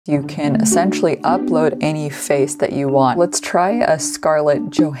You can essentially upload any face that you want. Let's try a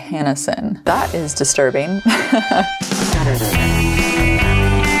Scarlett Johansson. That is disturbing.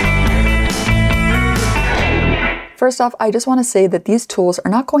 First off, I just want to say that these tools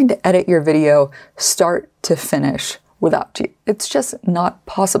are not going to edit your video start to finish without you. It's just not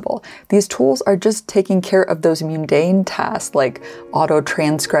possible. These tools are just taking care of those mundane tasks like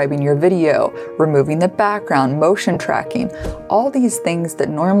auto-transcribing your video, removing the background, motion tracking, all these things that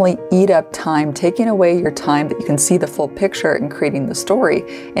normally eat up time, taking away your time that you can see the full picture and creating the story,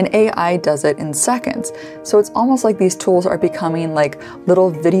 and AI does it in seconds. So it's almost like these tools are becoming like little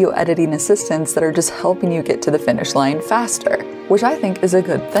video editing assistants that are just helping you get to the finish line faster, which I think is a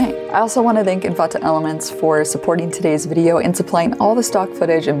good thing. I also want to thank Envato Elements for supporting today's video and supplying all the stock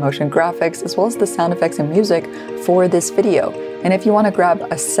footage and motion graphics, as well as the sound effects and music for this video. And if you want to grab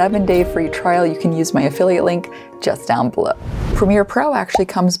a 7-day free trial, you can use my affiliate link just down below. Premiere Pro actually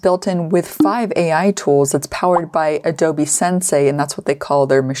comes built in with 5 AI tools that's powered by Adobe Sensei, and that's what they call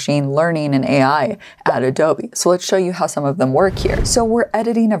their machine learning and AI at Adobe. So let's show you how some of them work here. So we're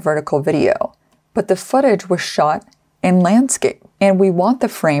editing a vertical video, but the footage was shot in landscape, and we want the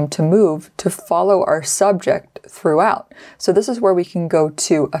frame to move to follow our subject throughout. So this is where we can go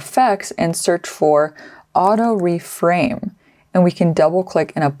to Effects and search for Auto Reframe, and we can double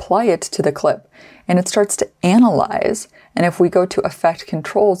click and apply it to the clip, and it starts to analyze. And if we go to Effect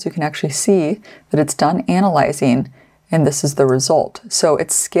Controls, you can actually see that it's done analyzing, and this is the result. So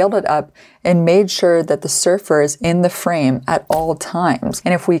it scaled it up and made sure that the surfer is in the frame at all times.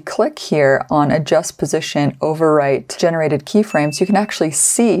 And if we click here on Adjust Position, Overwrite Generated Keyframes, you can actually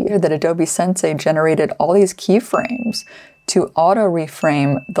see that Adobe Sensei generated all these keyframes to auto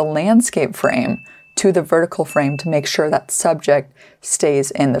reframe the landscape frame to the vertical frame to make sure that subject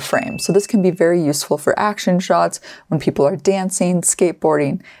stays in the frame. So this can be very useful for action shots, when people are dancing,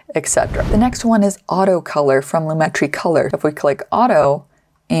 skateboarding, etc. The next one is Auto Color from Lumetri Color. If we click Auto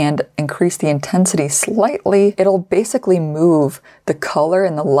and increase the intensity slightly, it'll basically move the color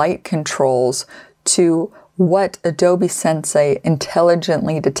and the light controls to what Adobe Sensei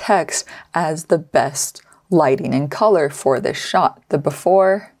intelligently detects as the best lighting and color for this shot. The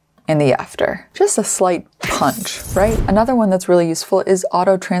before and the after. Just a slight punch, right? Another one that's really useful is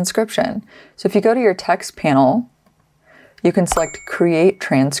auto transcription. So if you go to your text panel, you can select Create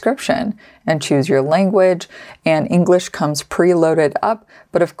Transcription and choose your language, and English comes preloaded up,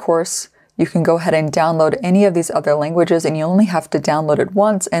 but of course you can go ahead and download any of these other languages, and you only have to download it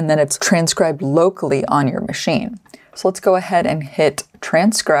once, and then it's transcribed locally on your machine. So let's go ahead and hit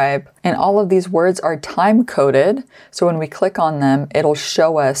transcribe, and all of these words are time coded. So when we click on them, it'll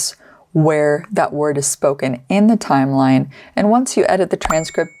show us where that word is spoken in the timeline. And once you edit the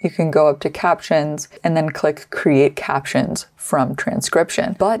transcript, you can go up to captions and then click create captions from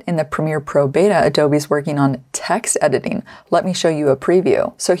transcription. But in the Premiere Pro beta, Adobe's working on text editing. Let me show you a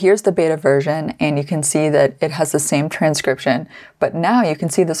preview. So here's the beta version, and you can see that it has the same transcription, but now you can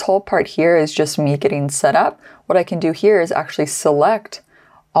see this whole part here is just me getting set up. What I can do here is actually select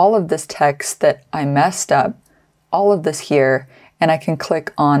all of this text that I messed up, all of this here, and I can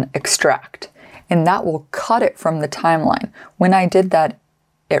click on extract, and that will cut it from the timeline. When I did that,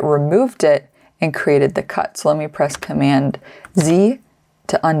 it removed it and created the cut. So let me press Command Z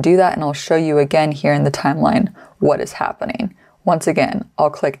to undo that, and I'll show you again here in the timeline what is happening. Once again, I'll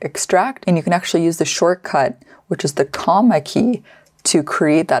click extract, and you can actually use the shortcut, which is the comma key, to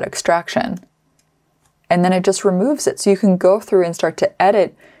create that extraction. And then it just removes it. So you can go through and start to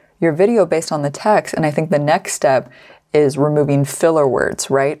edit your video based on the text. And I think the next step is removing filler words,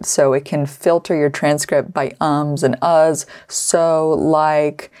 right? So it can filter your transcript by ums and uhs, so,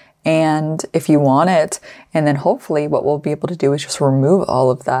 like, and if you want it. And then hopefully what we'll be able to do is just remove all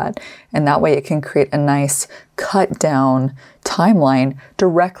of that. And that way it can create a nice cut down timeline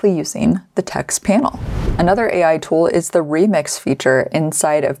directly using the text panel. Another AI tool is the remix feature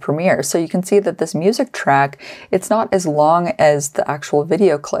inside of Premiere. So you can see that this music track, it's not as long as the actual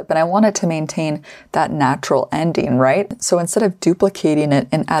video clip, and I want it to maintain that natural ending, right? So instead of duplicating it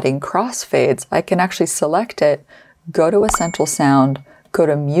and adding crossfades, I can actually select it, go to Essential Sound, go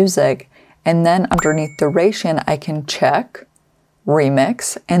to Music, and then underneath duration, I can check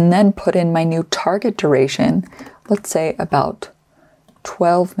remix and then put in my new target duration, let's say about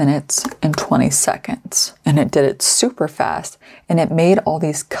 12 minutes and 20 seconds. And it did it super fast, and it made all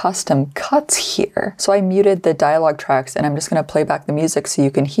these custom cuts here. So I muted the dialogue tracks, and I'm just gonna play back the music so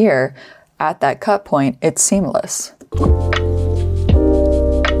you can hear at that cut point, it's seamless.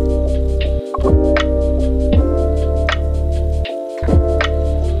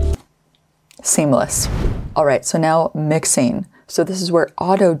 Seamless. All right, so now mixing. So this is where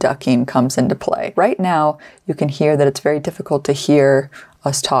auto ducking comes into play. Right now, you can hear that it's very difficult to hear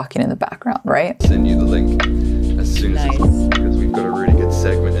us talking in the background, right? Send you the link as soon as it's, because we've got a really good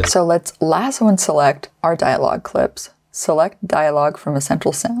segment. So let's lasso and select our dialogue clips. Select dialogue from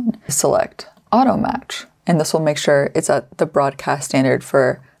Essential Sound. Select auto match. And this will make sure it's at the broadcast standard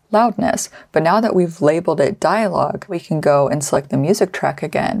for loudness. But now that we've labeled it dialogue, we can go and select the music track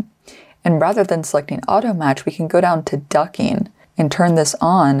again. And rather than selecting auto match, we can go down to ducking and turn this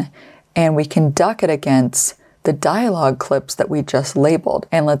on, and we can duck it against the dialogue clips that we just labeled.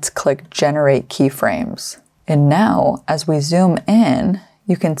 And let's click generate keyframes. And now as we zoom in,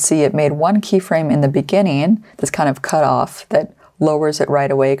 you can see it made one keyframe in the beginning that's kind of cut off that lowers it right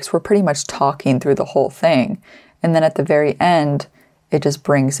away because we're pretty much talking through the whole thing. And then at the very end, it just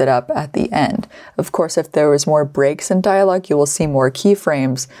brings it up at the end. Of course, if there was more breaks in dialogue, you will see more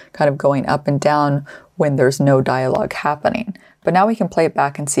keyframes kind of going up and down when there's no dialogue happening. But now we can play it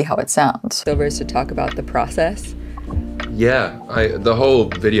back and see how it sounds. Silvers to talk about the process. Yeah, the whole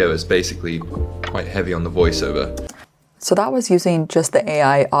video is basically quite heavy on the voiceover. So that was using just the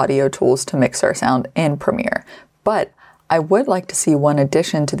AI audio tools to mix our sound in Premiere. But I would like to see one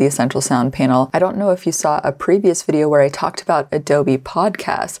addition to the Essential Sound panel. I don't know if you saw a previous video where I talked about Adobe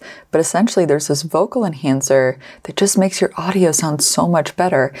Podcasts, but essentially there's this vocal enhancer that just makes your audio sound so much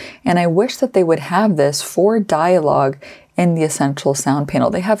better. And I wish that they would have this for dialogue in the Essential Sound panel.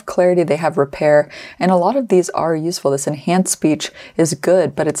 They have clarity, they have repair, and a lot of these are useful. This enhanced speech is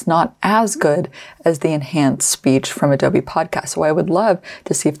good, but it's not as good as the enhanced speech from Adobe Podcast. So I would love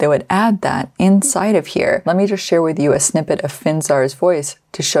to see if they would add that inside of here. Let me just share with you a snippet of Finzar's voice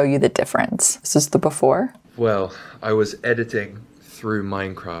to show you the difference. This is the before. Well, I was editing through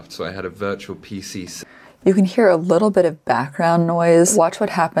Minecraft, so I had a virtual PC. You can hear a little bit of background noise. Watch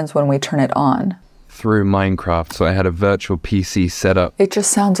what happens when we turn it on. Through Minecraft, so I had a virtual PC set up. It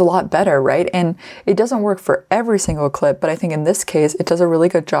just sounds a lot better, right? And it doesn't work for every single clip, but I think in this case, it does a really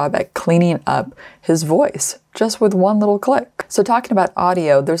good job at cleaning up his voice just with one little click. So talking about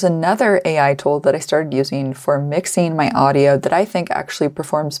audio, there's another AI tool that I started using for mixing my audio that I think actually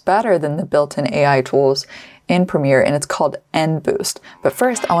performs better than the built-in AI tools in Premiere, and it's called N-Boost. But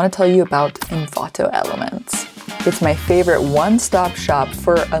first, I want to tell you about Envato Elements. It's my favorite one-stop shop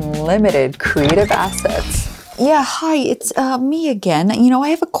for unlimited creative assets. Yeah, hi, it's me again. You know, I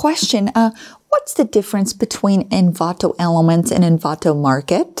have a question. What's the difference between Envato Elements and Envato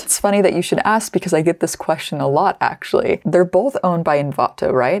Market? It's funny that you should ask because I get this question a lot, actually. They're both owned by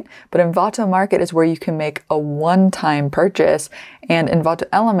Envato, right? But Envato Market is where you can make a one-time purchase, and Envato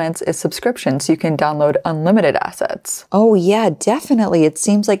Elements is subscription, so you can download unlimited assets. Oh yeah, definitely. It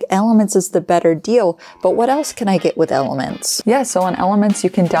seems like Elements is the better deal, but what else can I get with Elements? Yeah, so on Elements, you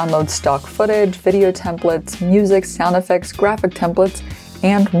can download stock footage, video templates, music, sound effects, graphic templates,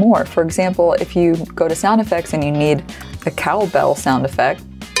 and more. For example, if you go to sound effects and you need a cowbell sound effect,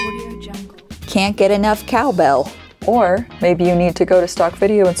 can't get enough cowbell. Or maybe you need to go to stock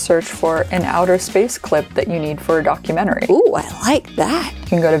video and search for an outer space clip that you need for a documentary. Ooh, I like that. You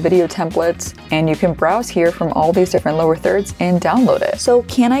can go to video templates and you can browse here from all these different lower thirds and download it. So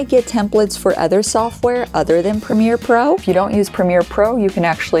can I get templates for other software other than Premiere Pro? If you don't use Premiere Pro, you can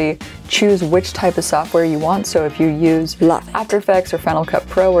actually choose which type of software you want. So if you use After Effects or Final Cut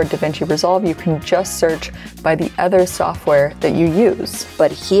Pro or DaVinci Resolve, you can just search by the other software that you use.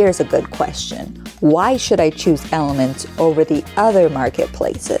 But here's a good question. Why should I choose Elements over the other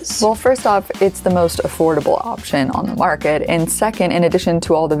marketplaces? Well, first off, it's the most affordable option on the market. And second, in addition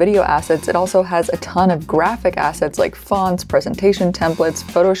to all the video assets, it also has a ton of graphic assets like fonts, presentation templates,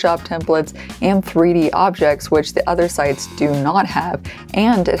 Photoshop templates, and 3D objects, which the other sites do not have.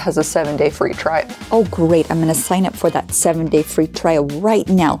 And it has a 7-day free trial. Oh great, I'm gonna sign up for that 7-day free trial right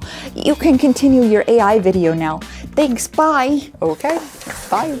now. You can continue your AI video now. Thanks, bye. Okay,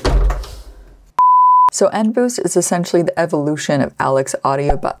 bye. So N-Boost is essentially the evolution of Alex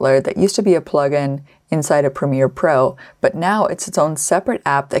Audio Butler that used to be a plugin inside of Premiere Pro, but now it's its own separate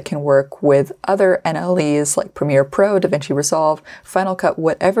app that can work with other NLEs like Premiere Pro, DaVinci Resolve, Final Cut,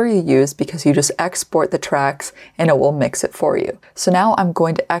 whatever you use, because you just export the tracks and it will mix it for you. So now I'm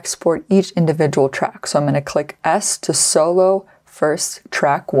going to export each individual track. So I'm going to click S to solo first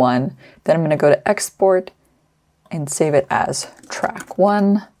track 1, then I'm going to go to export and save it as track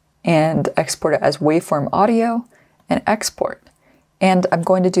 1. And export it as waveform audio and export. And I'm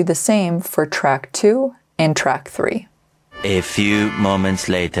going to do the same for track 2 and track 3. A few moments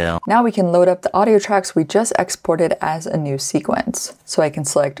later. Now we can load up the audio tracks we just exported as a new sequence. So I can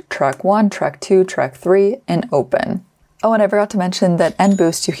select track 1, track 2, track 3, and open. Oh, and I forgot to mention that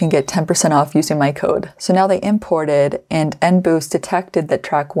NBoost, you can get 10% off using my code. So now they imported, and NBoost detected that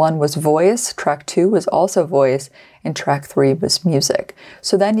track 1 was voice, track 2 was also voice, and track 3 was music.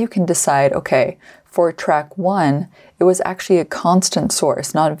 So then you can decide, okay, for track 1, it was actually a constant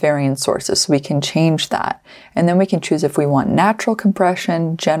source, not variant sources, so we can change that. And then we can choose if we want natural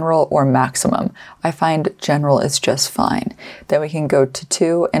compression, general, or maximum. I find general is just fine. Then we can go to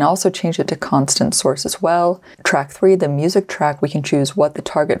 2 and also change it to constant source as well. Track 3, the music track, we can choose what the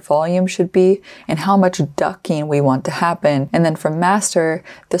target volume should be and how much ducking we want to happen. And then from master,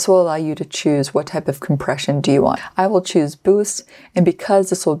 this will allow you to choose what type of compression do you want. I will choose boost, and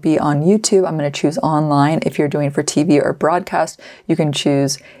because this will be on YouTube, I'm going to choose online. If you're doing for TV or broadcast, you can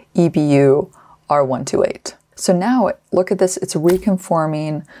choose EBU R128. So now look at this, it's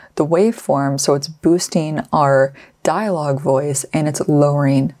reconforming the waveform, so it's boosting our dialogue voice and it's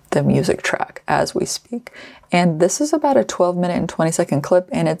lowering the music track as we speak. And this is about a 12-minute and 20-second clip,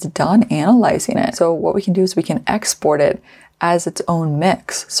 and it's done analyzing it. So what we can do is we can export it as its own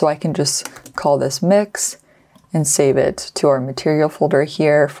mix. So I can just call this mix and save it to our material folder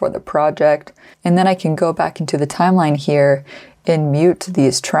here for the project. And then I can go back into the timeline here and mute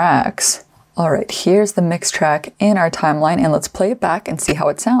these tracks. All right, here's the mix track in our timeline, and let's play it back and see how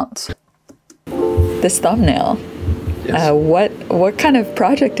it sounds. This thumbnail, yes. What kind of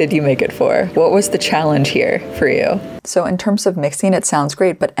project did you make it for? What was the challenge here for you? So in terms of mixing, it sounds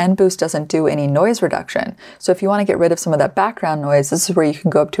great, but NBoost doesn't do any noise reduction. So if you want to get rid of some of that background noise, this is where you can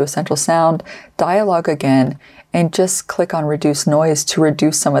go up to Essential Sound, Dialogue again, and just click on Reduce Noise to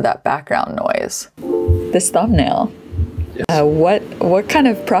reduce some of that background noise. This thumbnail, yes. What kind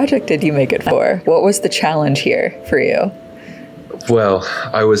of project did you make it for? What was the challenge here for you? Well,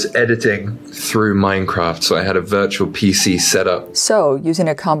 I was editing through Minecraft, so I had a virtual PC set up. So using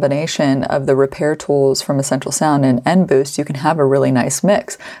a combination of the repair tools from Essential Sound and NBoost, you can have a really nice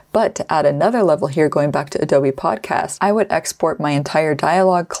mix. But to add another level here, going back to Adobe Podcast, I would export my entire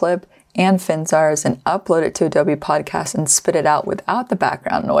dialogue clip and Finzars and upload it to Adobe Podcast and spit it out without the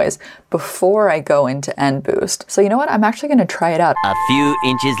background noise before I go into NBoost. So you know what? I'm actually going to try it out. A few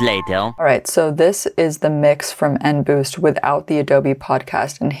inches later. All right, so this is the mix from NBoost without the Adobe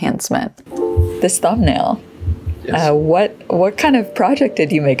Podcast enhancement. This thumbnail, yes. What kind of project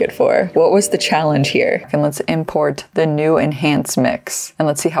did you make it for? What was the challenge here? And let's import the new enhanced mix and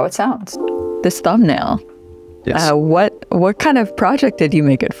let's see how it sounds. This thumbnail. Yes. What kind of project did you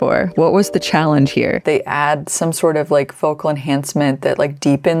make it for? What was the challenge here? They add some sort of like vocal enhancement that like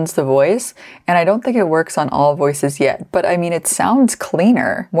deepens the voice, and I don't think it works on all voices yet, but I mean, it sounds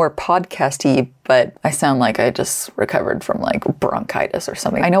cleaner, more podcasty, but I sound like I just recovered from like bronchitis or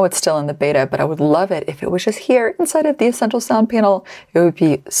something. I know it's still in the beta, but I would love it if it was just here inside of the Essential Sound panel. It would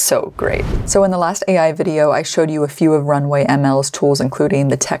be so great. So in the last AI video, I showed you a few of Runway ML's tools, including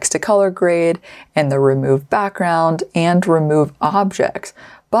the text to color grade and the remove background and remove objects.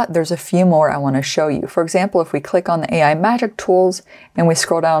 But there's a few more I want to show you. For example, if we click on the AI magic tools and we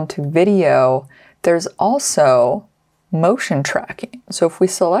scroll down to video, there's also motion tracking. So if we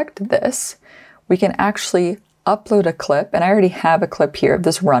select this, we can actually upload a clip, and I already have a clip here of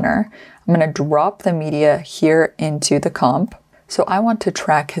this runner. I'm going to drop the media here into the comp. So I want to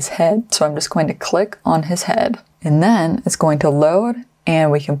track his head, so I'm just going to click on his head, and then it's going to load,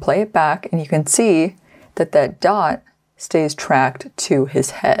 and we can play it back, and you can see that that dot stays tracked to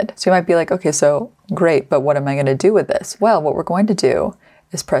his head. So you might be like, okay, so great, but what am I going to do with this? Well, what we're going to do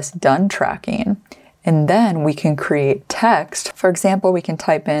is press done tracking, and then we can create text. For example, we can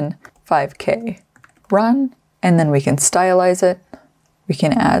type in 5K run, and then we can stylize it. We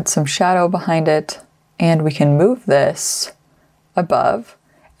can add some shadow behind it, and we can move this above.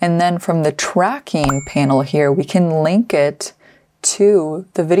 And then from the tracking panel here, we can link it to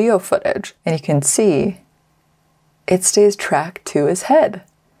the video footage, and you can see it stays tracked to his head.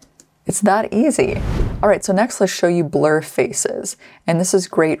 It's that easy. All right, so next let's show you blur faces. And this is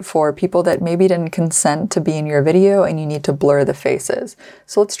great for people that maybe didn't consent to be in your video and you need to blur the faces.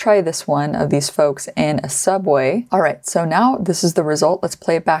 So let's try this one of these folks in a subway. All right, so now this is the result. Let's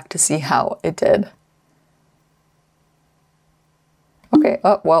play it back to see how it did. Okay,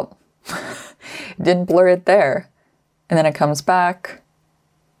 oh, well, didn't blur it there. And then it comes back.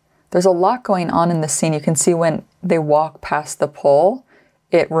 There's a lot going on in the scene. You can see when they walk past the pole,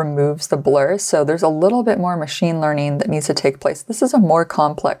 it removes the blur. So there's a little bit more machine learning that needs to take place. This is a more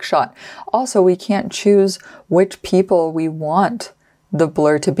complex shot. Also, we can't choose which people we want the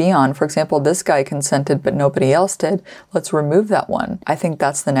blur to be on. For example, this guy consented, but nobody else did. Let's remove that one. I think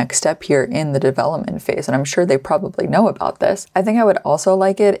that's the next step here in the development phase, and I'm sure they probably know about this. I think I would also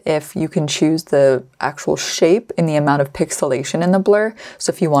like it if you can choose the actual shape and the amount of pixelation in the blur.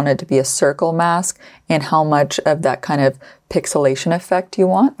 So if you want it to be a circle mask and how much of that kind of pixelation effect you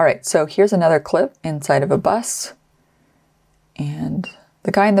want. All right, so here's another clip inside of a bus. And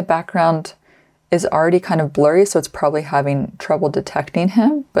the guy in the background is already kind of blurry, so it's probably having trouble detecting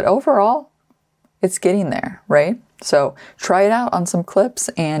him. But overall, it's getting there, right? So try it out on some clips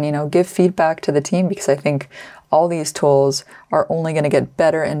and, you know, give feedback to the team, because I think all these tools are only going to get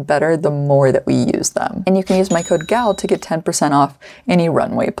better and better the more that we use them. And you can use my code GAL to get 10% off any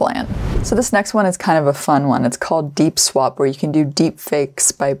Runway plan. So this next one is kind of a fun one. It's called Deep Swap, where you can do deep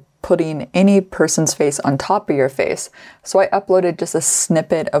fakes by putting any person's face on top of your face. So I uploaded just a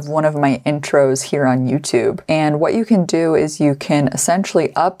snippet of one of my intros here on YouTube. And what you can do is you can essentially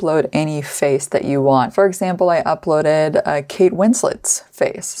upload any face that you want. For example, I uploaded Kate Winslet's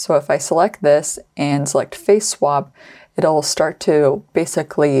face. So if I select this and select face swap, it'll start to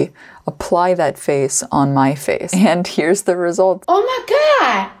basically apply that face on my face. And here's the result. Oh my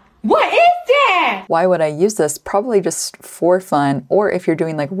God! What is that? Why would I use this? Probably just for fun, or if you're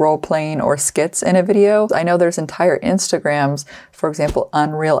doing like role playing or skits in a video. I know there's entire Instagrams, for example,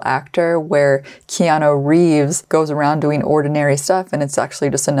 Unreal Actor, where Keanu Reeves goes around doing ordinary stuff and it's actually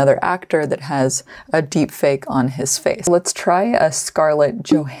just another actor that has a deep fake on his face. Let's try a Scarlett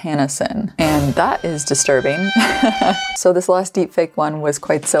Johansson, and that is disturbing. So this last deep fake one was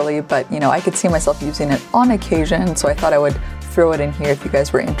quite silly, but you know, I could see myself using it on occasion, so I thought I would throw it in here if you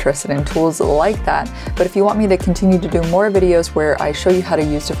guys were interested in tools like that. But if you want me to continue to do more videos where I show you how to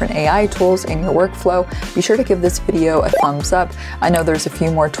use different AI tools in your workflow, be sure to give this video a thumbs up. I know there's a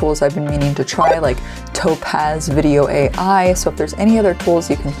few more tools I've been meaning to try, like Topaz Video AI. So if there's any other tools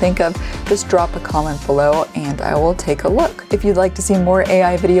you can think of, just drop a comment below and I will take a look. If you'd like to see more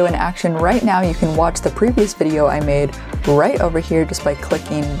AI video in action right now, you can watch the previous video I made right over here just by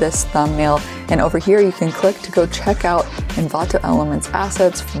clicking this thumbnail. And over here you can click to go check out Envato Elements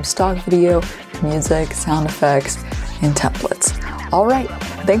assets from stock video, music, sound effects, and templates. All right,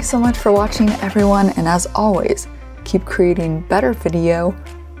 thanks so much for watching, everyone, and as always, keep creating better video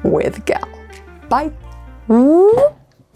with Gal. Bye.